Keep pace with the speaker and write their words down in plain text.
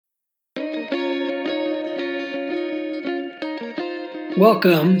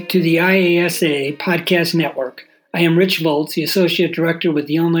Welcome to the IASA Podcast Network. I am Rich Volz, the Associate Director with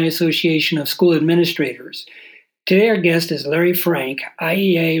the Illinois Association of School Administrators. Today our guest is Larry Frank,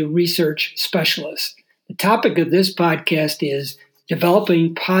 IEA Research Specialist. The topic of this podcast is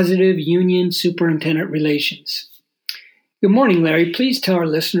Developing Positive Union-Superintendent Relations. Good morning, Larry. Please tell our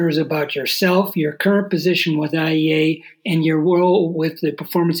listeners about yourself, your current position with IEA, and your role with the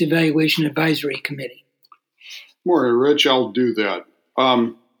Performance Evaluation Advisory Committee. Morning, Rich. I'll do that.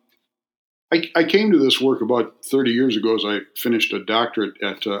 I came to this work about 30 years ago as I finished a doctorate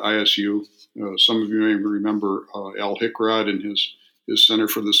at ISU. Some of you may remember Al Hickrod and his Center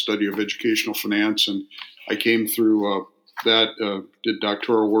for the Study of Educational Finance, and I came through that, did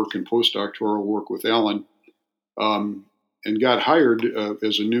doctoral work and postdoctoral work with Alan, and got hired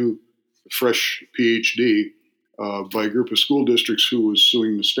as a new, fresh PhD by a group of school districts who were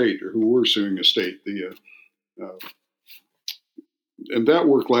suing the state. And that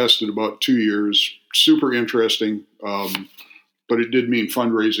work lasted about 2 years. Super interesting, but it did mean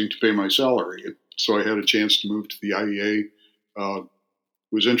fundraising to pay my salary. So I had a chance to move to the IEA. It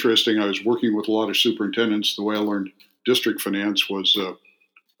was interesting. I was working with a lot of superintendents. The way I learned district finance was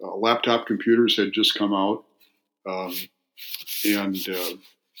laptop computers had just come out, and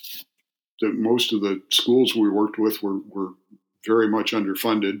most of the schools we worked with were very much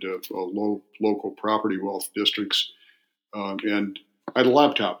underfunded, low local property wealth districts, and I had a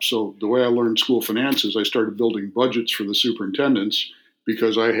laptop. So the way I learned school finance is I started building budgets for the superintendents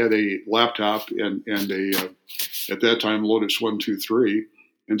because I had a laptop and a at that time Lotus 123,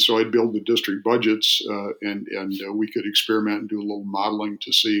 and so I'd build the district budgets and we could experiment and do a little modeling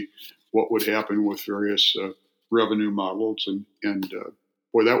to see what would happen with various revenue models, and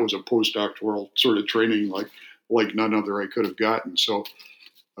boy, that was a postdoctoral sort of training like none other I could have gotten. So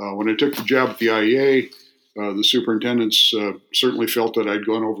when I took the job at the IEA, the superintendents certainly felt that I'd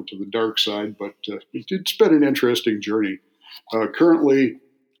gone over to the dark side, but it's been an interesting journey. Currently,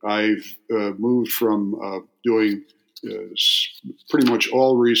 I've moved from doing pretty much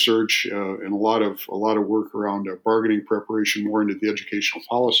all research and a lot of work around bargaining preparation more into the educational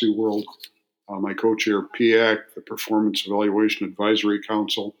policy world. I co-chair PEAC, the Performance Evaluation Advisory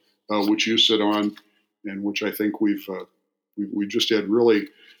Council, which you sit on, and which I think we just had really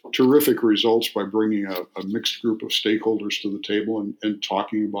terrific results by bringing a mixed group of stakeholders to the table and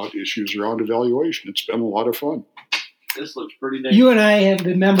talking about issues around evaluation. It's been a lot of fun. This looks pretty nice. You and I have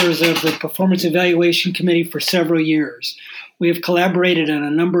been members of the Performance Evaluation Committee for several years. We have collaborated on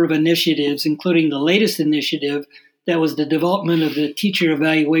a number of initiatives, including the latest initiative that was the development of the Teacher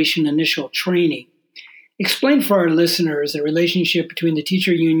Evaluation Initial Training. Explain for our listeners the relationship between the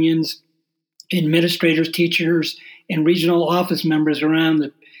teacher unions, administrators, teachers, and regional office members around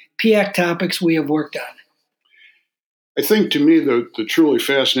the PEAC topics we have worked on. I think to me the truly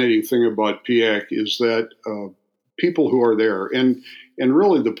fascinating thing about PEAC is that people who are there and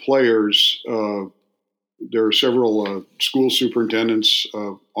really the players, there are several school superintendents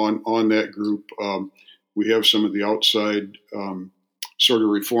on that group. We have some of the outside sort of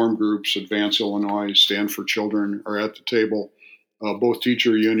reform groups. Advance Illinois, Stand for Children are at the table. Both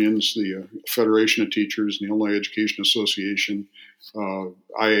teacher unions, the Federation of Teachers and the Illinois Education Association,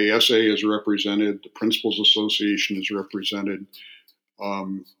 IASA is represented, the Principals Association is represented,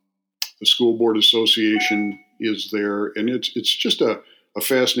 the School Board Association is there, and it's just a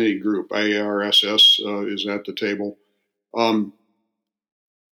fascinating group. IARSS is at the table.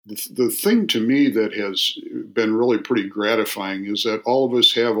 The thing to me that has been really pretty gratifying is that all of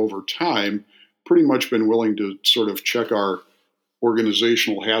us have over time pretty much been willing to sort of check our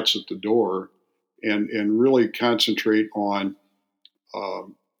organizational hats at the door and really concentrate on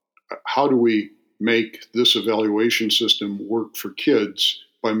how do we make this evaluation system work for kids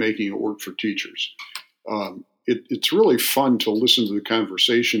by making it work for teachers. It's really fun to listen to the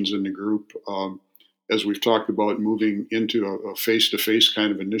conversations in the group as we've talked about moving into a face-to-face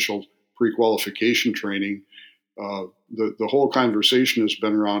kind of initial pre-qualification training. The whole conversation has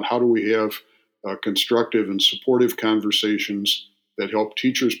been around how do we have constructive and supportive conversations that help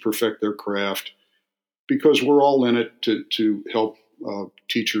teachers perfect their craft, because we're all in it to help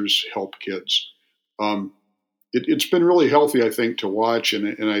teachers help kids. It's been really healthy, I think, to watch,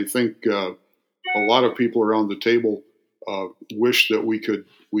 and I think a lot of people around the table wish that we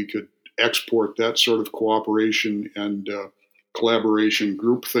could export that sort of cooperation and collaboration,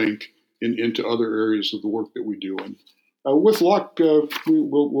 groupthink into other areas of the work that we do. And with luck,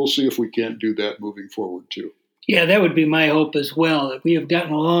 we'll see if we can't do that moving forward too. Yeah, that would be my hope as well. We have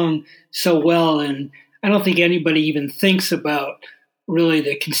gotten along so well, and I don't think anybody even thinks about really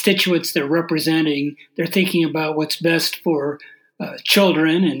the constituents they're representing. They're thinking about what's best for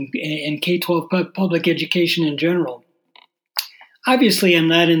children and K-12 public education in general. Obviously, I'm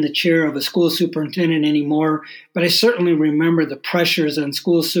not in the chair of a school superintendent anymore, but I certainly remember the pressures on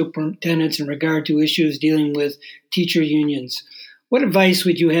school superintendents in regard to issues dealing with teacher unions. What advice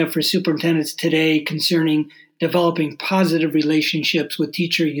would you have for superintendents today concerning developing positive relationships with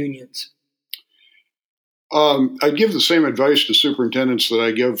teacher unions? I give the same advice to superintendents that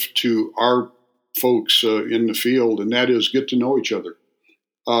I give to our folks in the field, and that is get to know each other.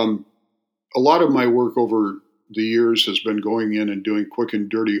 A lot of my work over the years has been going in and doing quick and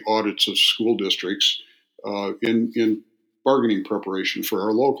dirty audits of school districts in bargaining preparation for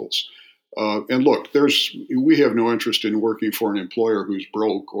our locals. And look, we have no interest in working for an employer who's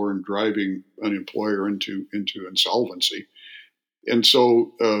broke or in driving an employer into insolvency. And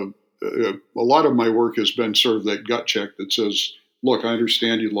so a lot of my work has been sort of that gut check that says, look, I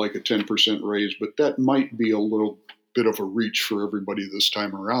understand you'd like a 10% raise, but that might be a little bit of a reach for everybody this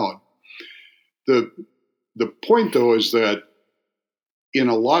time around. The point, though, is that in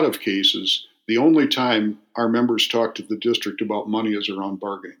a lot of cases, the only time our members talk to the district about money is around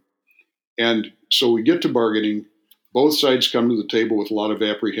bargaining. And so we get to bargaining, both sides come to the table with a lot of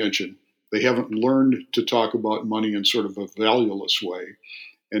apprehension. They haven't learned to talk about money in sort of a valueless way.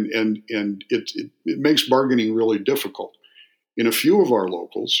 And it makes bargaining really difficult. In a few of our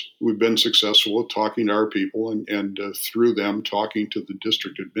locals, we've been successful at talking to our people and through them talking to the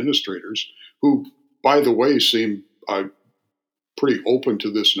district administrators who, by the way, seem pretty open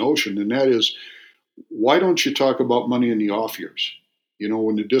to this notion, and that is, why don't you talk about money in the off years? You know,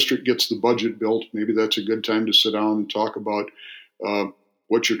 when the district gets the budget built, maybe that's a good time to sit down and talk about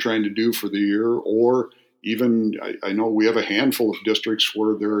what you're trying to do for the year. Or even, I know we have a handful of districts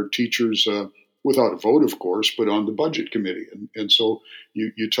where there are teachers, without a vote, of course, but on the budget committee. And so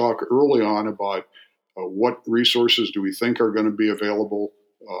you talk early on about what resources do we think are going to be available,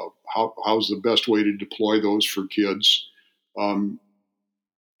 how's the best way to deploy those for kids.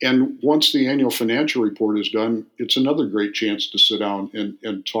 And once the annual financial report is done, it's another great chance to sit down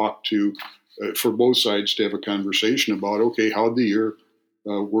and talk to, for both sides to have a conversation about, okay, how'd the year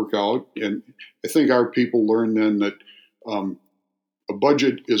work out? And I think our people learn then that a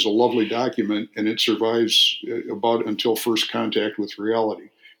budget is a lovely document and it survives about until first contact with reality.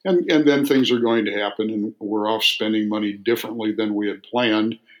 And then things are going to happen and we're off spending money differently than we had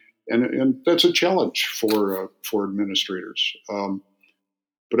planned. And that's a challenge for administrators.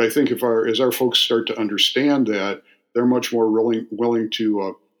 But I think as our folks start to understand that, they're much more willing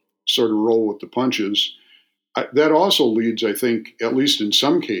to sort of roll with the punches. That also leads, I think, at least in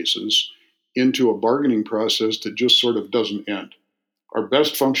some cases, into a bargaining process that just sort of doesn't end. Our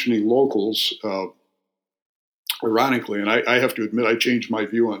best functioning locals, ironically, and I have to admit I changed my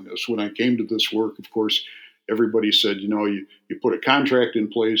view on this. When I came to this work, of course, everybody said, you put a contract in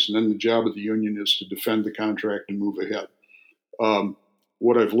place and then the job of the union is to defend the contract and move ahead.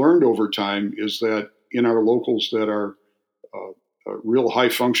 What I've learned over time is that in our locals that are real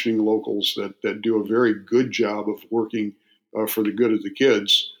high-functioning locals that do a very good job of working for the good of the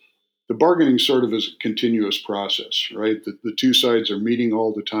kids, the bargaining sort of is a continuous process, right? The two sides are meeting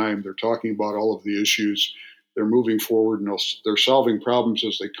all the time. They're talking about all of the issues. They're moving forward, and they're solving problems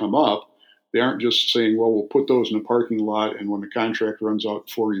as they come up. They aren't just saying, well, we'll put those in a parking lot, and when the contract runs out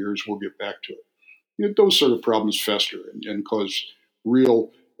in 4 years, we'll get back to it. Those sort of problems fester and cause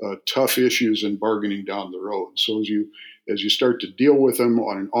real tough issues in bargaining down the road. So as you start to deal with them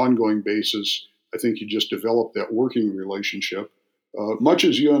on an ongoing basis, I think you just develop that working relationship, much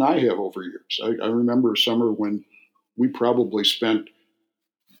as you and I have over years. I remember a summer when we probably spent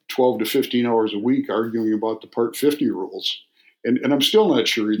 12 to 15 hours a week arguing about the Part 50 rules. And I'm still not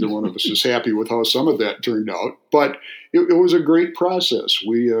sure either one of us is happy with how some of that turned out, but it was a great process.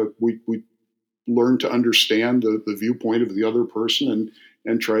 We learned to understand the viewpoint of the other person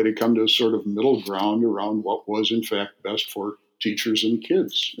and try to come to a sort of middle ground around what was in fact best for teachers and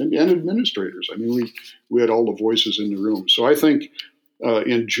kids and administrators. I mean, we had all the voices in the room. So I think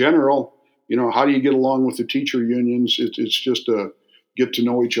in general, how do you get along with the teacher unions? It's just get to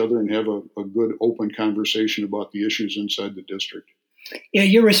know each other and have a good open conversation about the issues inside the district. Yeah,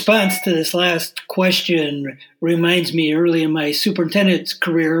 your response to this last question reminds me early in my superintendent's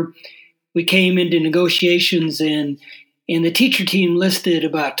career, we came into negotiations and the teacher team listed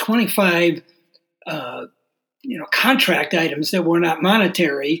about 25 contract items that were not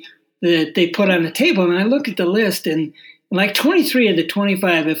monetary that they put on the table. And I look at the list and like 23 of the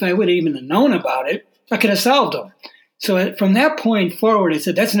 25, if I would have even known about it, I could have solved them. So from that point forward, I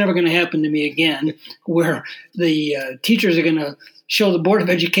said, that's never going to happen to me again, where the teachers are going to show the Board of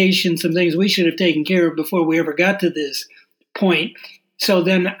Education some things we should have taken care of before we ever got to this point. So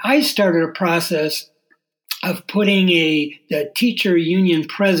then I started a process of putting the teacher union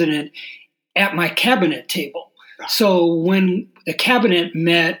president at my cabinet table. So when the cabinet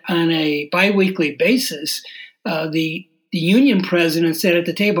met on a biweekly basis, the union president sat at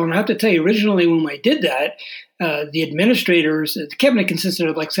the table. And I have to tell you, originally when I did that, the administrators, the cabinet consisted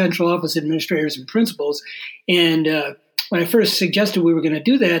of like central office administrators and principals. And when I first suggested we were going to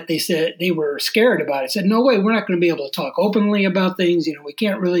do that, they said they were scared about it. Said, no way, we're not going to be able to talk openly about things. We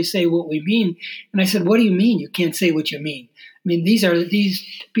can't really say what we mean. And I said, what do you mean you can't say what you mean? I mean, these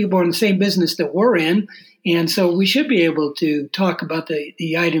people are in the same business that we're in. And so we should be able to talk about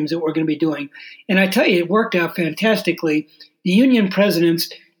the items that we're going to be doing. And I tell you, it worked out fantastically. The union presidents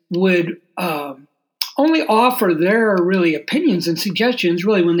would only offer their really opinions and suggestions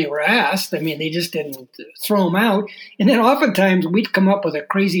really when they were asked. I mean, they just didn't throw them out. And then oftentimes we'd come up with a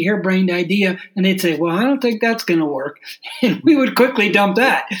crazy harebrained idea and they'd say, well, I don't think that's going to work. And we would quickly dump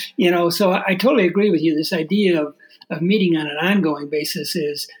that, So I totally agree with you. This idea of meeting on an ongoing basis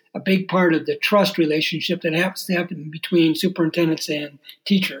is a big part of the trust relationship that happens to happen between superintendents and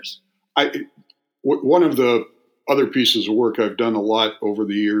teachers. One of the other pieces of work I've done a lot over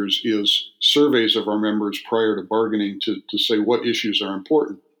the years is surveys of our members prior to bargaining to say what issues are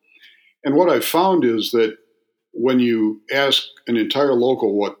important. And what I've found is that when you ask an entire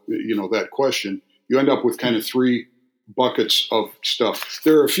local that question, you end up with kind of three buckets of stuff.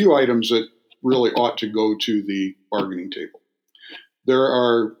 There are a few items that really ought to go to the bargaining table. There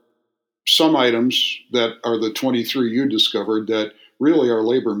are some items that are the 23 you discovered that really are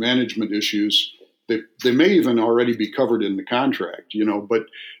labor management issues. They may even already be covered in the contract, but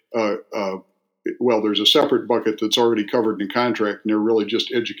there's a separate bucket that's already covered in the contract, and they're really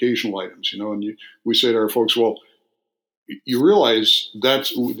just educational items, and we say to our folks, well, you realize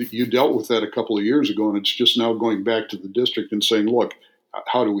you dealt with that a couple of years ago, and it's just now going back to the district and saying, look,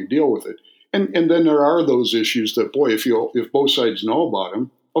 how do we deal with it? And then there are those issues that, boy, if both sides know about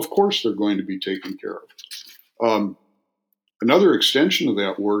them, of course they're going to be taken care of. Another extension of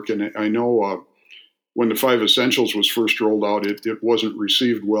that work, and I know when the 5 Essentials was first rolled out, it wasn't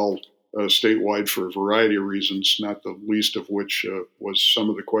received well statewide for a variety of reasons, not the least of which was some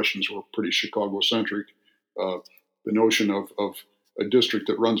of the questions were pretty Chicago-centric. The notion of a district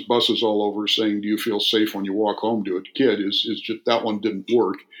that runs buses all over saying, do you feel safe when you walk home to a kid is just, that one didn't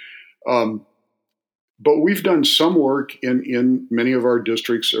work. But we've done some work in many of our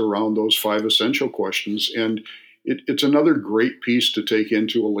districts around those 5 essential questions, and it's another great piece to take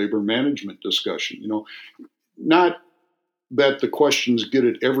into a labor management discussion. Not that the questions get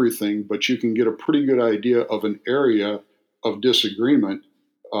at everything, but you can get a pretty good idea of an area of disagreement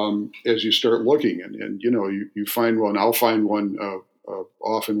as you start looking. And you find one, I'll find one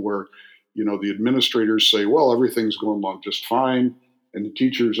often where, the administrators say, well, everything's going along just fine. And the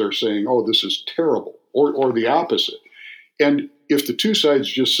teachers are saying, oh, this is terrible, or the opposite. And if the two sides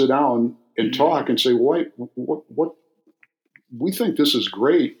just sit down and talk and say, what we think this is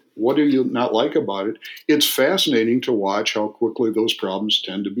great, what do you not like about it? It's fascinating to watch how quickly those problems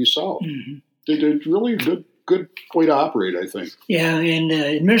tend to be solved. Mm-hmm. It's really a good way to operate, I think. Yeah, and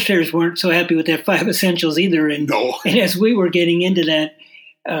administrators weren't so happy with that 5 essentials either. And, no. And as we were getting into that,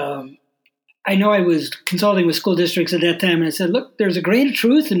 I know I was consulting with school districts at that time, and I said, look, there's a grain of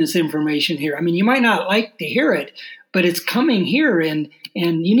truth in this information here. I mean, you might not like to hear it, but it's coming here, and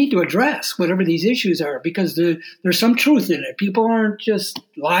you need to address whatever these issues are, because there's some truth in it. People aren't just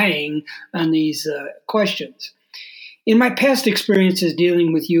lying on these questions. In my past experiences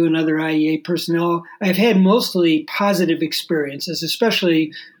dealing with you and other IEA personnel, I've had mostly positive experiences,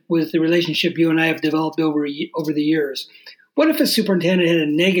 especially with the relationship you and I have developed over the years. What if a superintendent had a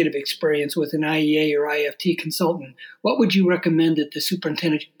negative experience with an IEA or IFT consultant? What would you recommend that the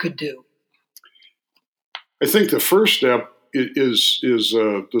superintendent could do? I think the first step is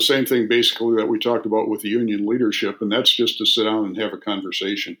the same thing basically that we talked about with the union leadership, and that's just to sit down and have a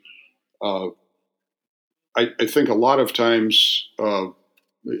conversation. I think a lot of times,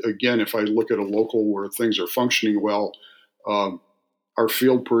 again, if I look at a local where things are functioning well, our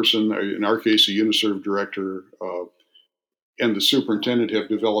field person, in our case, a UniServe director, and the superintendent have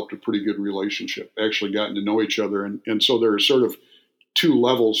developed a pretty good relationship, actually gotten to know each other. And so there are sort of 2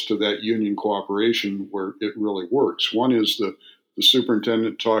 levels to that union cooperation where it really works. One is the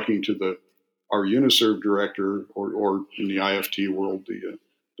superintendent talking to our UniServe director, or in the IFT world,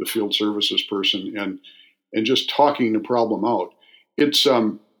 the field services person, and just talking the problem out. It's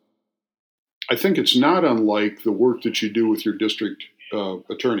I think it's not unlike the work that you do with your district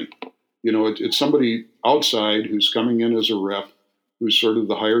attorney. It's somebody outside who's coming in as a rep, who's sort of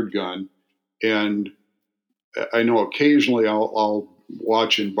the hired gun, and I know occasionally I'll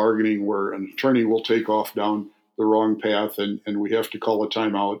watch in bargaining where an attorney will take off down the wrong path, and we have to call a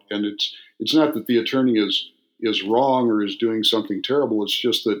timeout. And it's not that the attorney is wrong or is doing something terrible. It's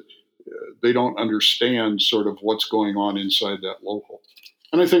just that they don't understand sort of what's going on inside that local.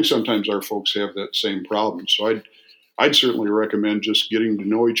 And I think sometimes our folks have that same problem. So I'd certainly recommend just getting to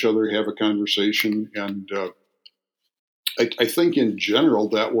know each other, have a conversation, and I think in general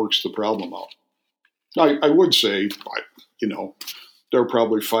that works the problem out. I would say, there are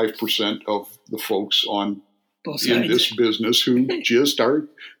probably 5% of the folks in this business who just are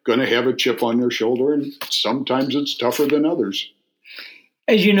going to have a chip on their shoulder, and sometimes it's tougher than others.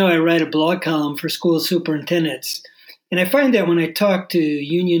 As you know, I write a blog column for school superintendents, and I find that when I talk to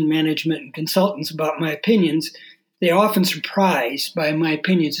union management and consultants about my opinions, they're often surprised by my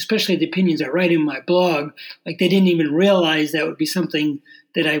opinions, especially the opinions I write in my blog, like they didn't even realize that would be something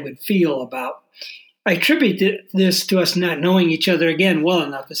that I would feel about. I attribute this to us not knowing each other, again, well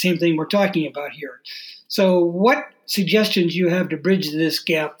enough, the same thing we're talking about here. So what suggestions do you have to bridge this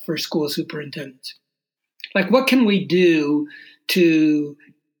gap for school superintendents? Like, what can we do to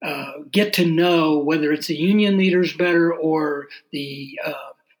get to know whether it's the union leaders better or the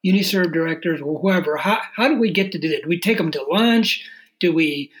UniServe directors or whoever? How do we get to do that? Do we take them to lunch? Do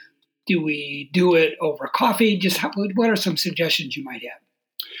we do it over coffee? Just what are some suggestions you might have?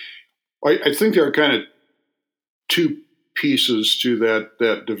 I think there are kind of two pieces to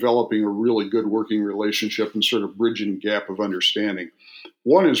that developing a really good working relationship and sort of bridging gap of understanding.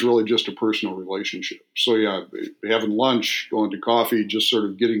 One is really just a personal relationship. So yeah, having lunch, going to coffee, just sort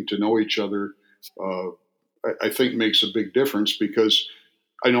of getting to know each other, I think makes a big difference, because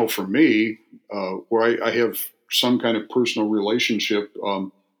I know for me, where I have some kind of personal relationship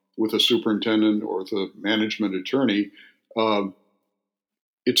with a superintendent or the management attorney,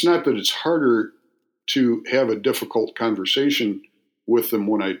 it's not that it's harder to have a difficult conversation with them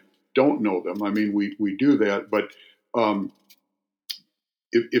when I don't know them. I mean, we do that, but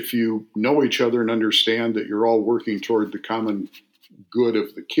if you know each other and understand that you're all working toward the common good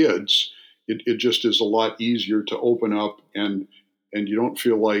of the kids, it just is a lot easier to open up, and you don't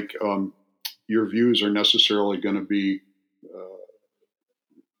feel like your views are necessarily going to be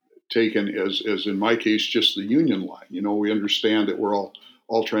taken as in my case, just the union line. We understand that we're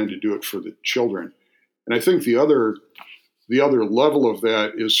all trying to do it for the children. And I think the other level of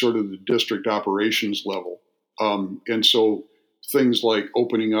that is sort of the district operations level. And so things like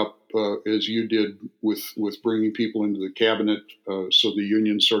opening up, as you did with bringing people into the cabinet, so the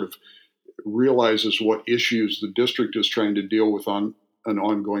union sort of realizes what issues the district is trying to deal with on an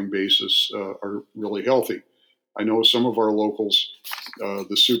ongoing basis, are really healthy. I know some of our locals,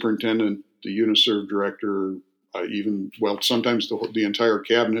 the superintendent, the UniServe director, sometimes the entire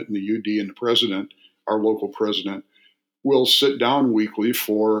cabinet and the UD and the president, our local president, will sit down weekly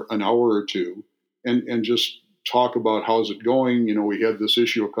for an hour or two and just talk about how's it going. We had this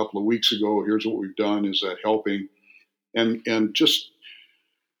issue a couple of weeks ago. Here's what we've done. Is that helping? And just,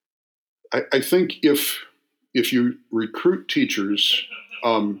 I think if you recruit teachers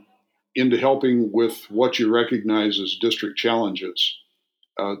into helping with what you recognize as district challenges,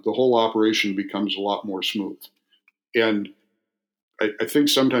 the whole operation becomes a lot more smooth. And I think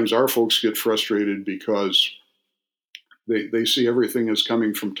sometimes our folks get frustrated because they see everything as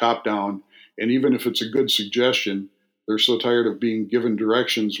coming from top down. And even if it's a good suggestion, they're so tired of being given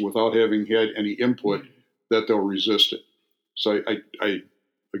directions without having had any input that they'll resist it. So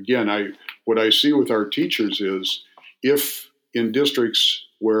what I see with our teachers is, if in districts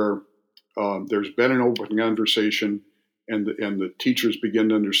where there's been an open conversation and the teachers begin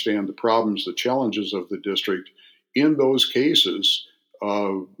to understand the problems, the challenges of the district, in those cases,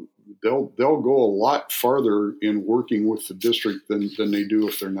 they'll go a lot farther in working with the district than they do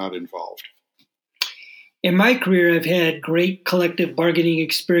if they're not involved. In my career, I've had great collective bargaining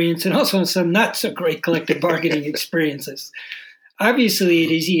experience and also some not so great collective bargaining experiences. Obviously, it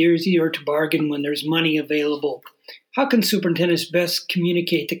is easier to bargain when there's money available. How can superintendents best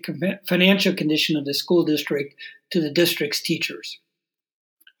communicate the financial condition of the school district to the district's teachers?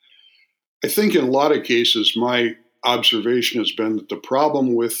 I think in a lot of cases, my observation has been that the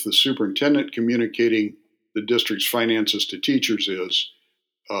problem with the superintendent communicating the district's finances to teachers is,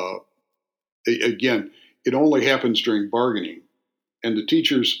 again, it only happens during bargaining. And the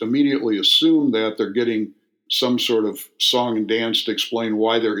teachers immediately assume that they're getting some sort of song and dance to explain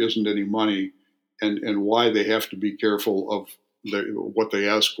why there isn't any money and why they have to be careful of what they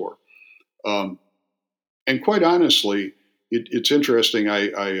ask for. And quite honestly, it's interesting.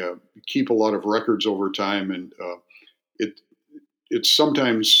 I keep a lot of records over time, and it's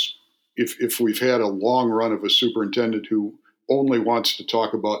sometimes if we've had a long run of a superintendent who only wants to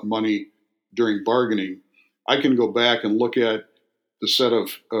talk about money during bargaining, I can go back and look at the set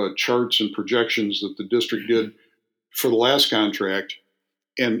of charts and projections that the district did for the last contract,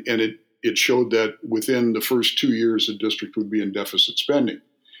 and it showed that within the first 2 years, the district would be in deficit spending.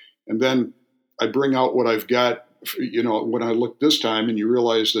 And then I bring out what I've got, when I look this time, and you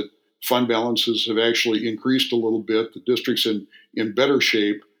realize that fund balances have actually increased a little bit. The district's in better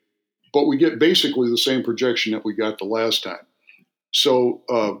shape, but we get basically the same projection that we got the last time. So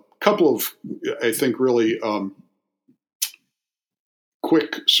a couple of, I think, really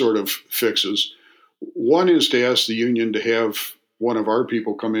quick sort of fixes. One is to ask the union to have one of our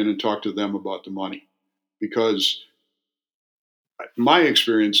people come in and talk to them about the money, because my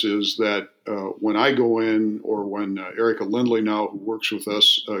experience is that when I go in, or when Erica Lindley now, who works with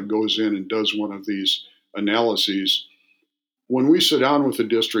us, goes in and does one of these analyses, when we sit down with the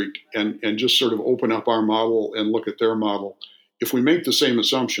district and just sort of open up our model and look at their model, if we make the same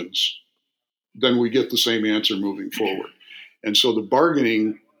assumptions, then we get the same answer moving forward. And so the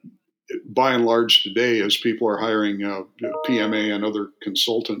bargaining, by and large today, as people are hiring PMA and other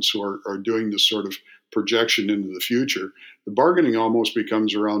consultants who are doing this sort of projection into the future, the bargaining almost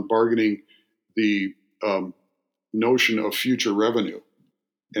becomes around bargaining the notion of future revenue,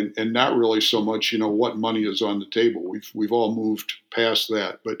 and not really so much, what money is on the table. We've all moved past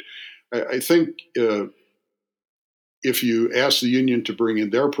that. But I think if you ask the union to bring in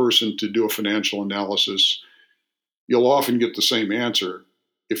their person to do a financial analysis, you'll often get the same answer.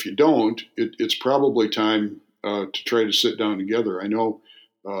 If you don't, it's probably time to try to sit down together. I know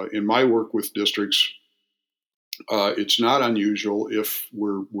in my work with districts, it's not unusual if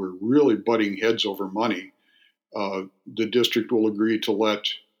we're really butting heads over money. The district will agree to let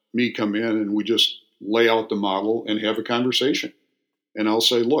me come in and we just lay out the model and have a conversation. And I'll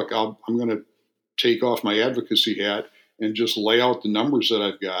say, look, I'm going to take off my advocacy hat and just lay out the numbers that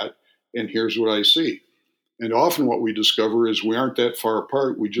I've got, and here's what I see. And often what we discover is we aren't that far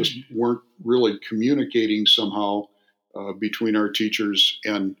apart. We just weren't really communicating somehow between our teachers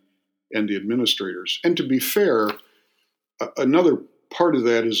and the administrators. And to be fair, another part of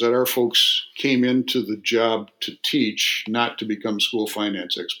that is that our folks came into the job to teach, not to become school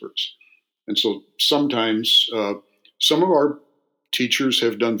finance experts. And so sometimes some of our teachers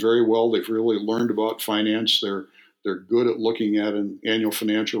have done very well. They've really learned about finance. They're good at looking at an annual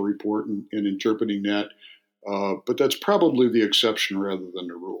financial report and interpreting that. But that's probably the exception rather than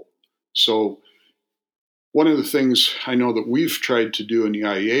the rule. So one of the things I know that we've tried to do in the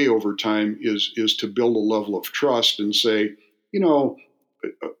IEA over time is to build a level of trust and say, one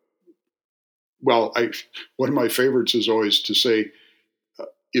of my favorites is always to say,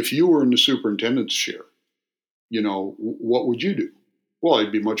 if you were in the superintendent's chair, what would you do? Well,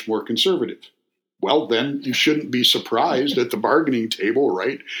 I'd be much more conservative. Well, then you shouldn't be surprised at the bargaining table,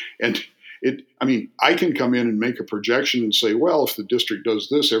 right? And I can come in and make a projection and say, well, if the district does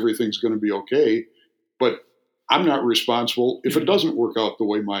this, everything's going to be okay. But I'm not responsible if it doesn't work out the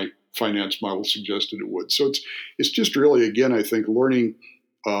way my finance model suggested it would. So it's just really, again, I think, learning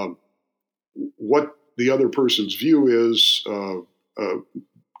what the other person's view is,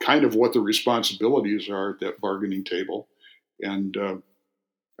 kind of what the responsibilities are at that bargaining table. And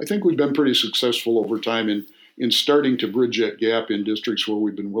I think we've been pretty successful over time in starting to bridge that gap in districts where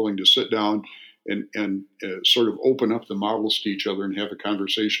we've been willing to sit down and sort of open up the models to each other and have a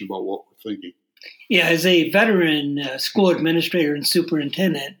conversation about what we're thinking. Yeah, as a veteran school administrator and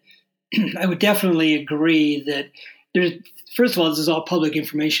superintendent, I would definitely agree that first of all, this is all public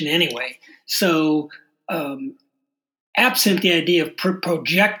information anyway. So absent the idea of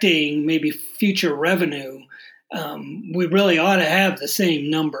projecting maybe future revenue, we really ought to have the same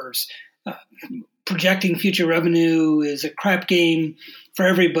numbers. Projecting future revenue is a crap game for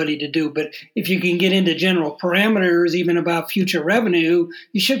everybody to do. But if you can get into general parameters, even about future revenue,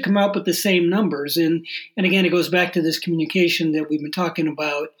 you should come up with the same numbers. And again, it goes back to this communication that we've been talking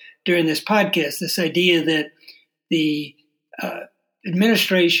about during this podcast, this idea that the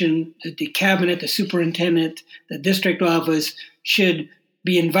administration, the cabinet, the superintendent, the district office should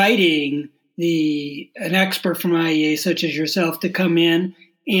be inviting an expert from IEA, such as yourself, to come in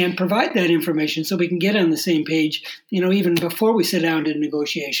and provide that information so we can get on the same page, even before we sit down to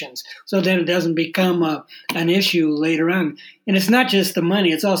negotiations, so that it doesn't become an issue later on. And it's not just the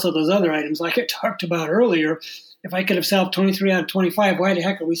money, it's also those other items like I talked about earlier. If I could have solved 23 out of 25, why the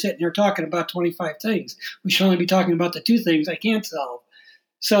heck are we sitting here talking about 25 things? We should only be talking about the 2 things I can't solve.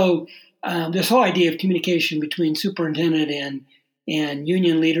 So this whole idea of communication between superintendent and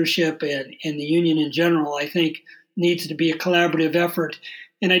union leadership and the union in general, I think, needs to be a collaborative effort.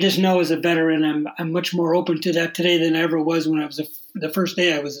 And I just know as a veteran, I'm much more open to that today than I ever was when I was the first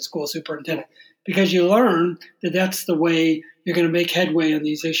day I was a school superintendent, because you learn that that's the way you're going to make headway on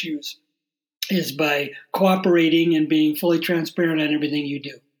these issues, is by cooperating and being fully transparent on everything you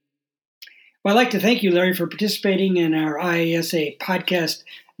do. Well, I'd like to thank you, Larry, for participating in our IASA podcast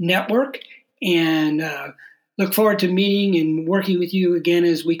network, and look forward to meeting and working with you again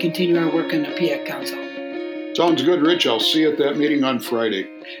as we continue our work on the PIAC Council. Sounds good, Rich. I'll see you at that meeting on Friday.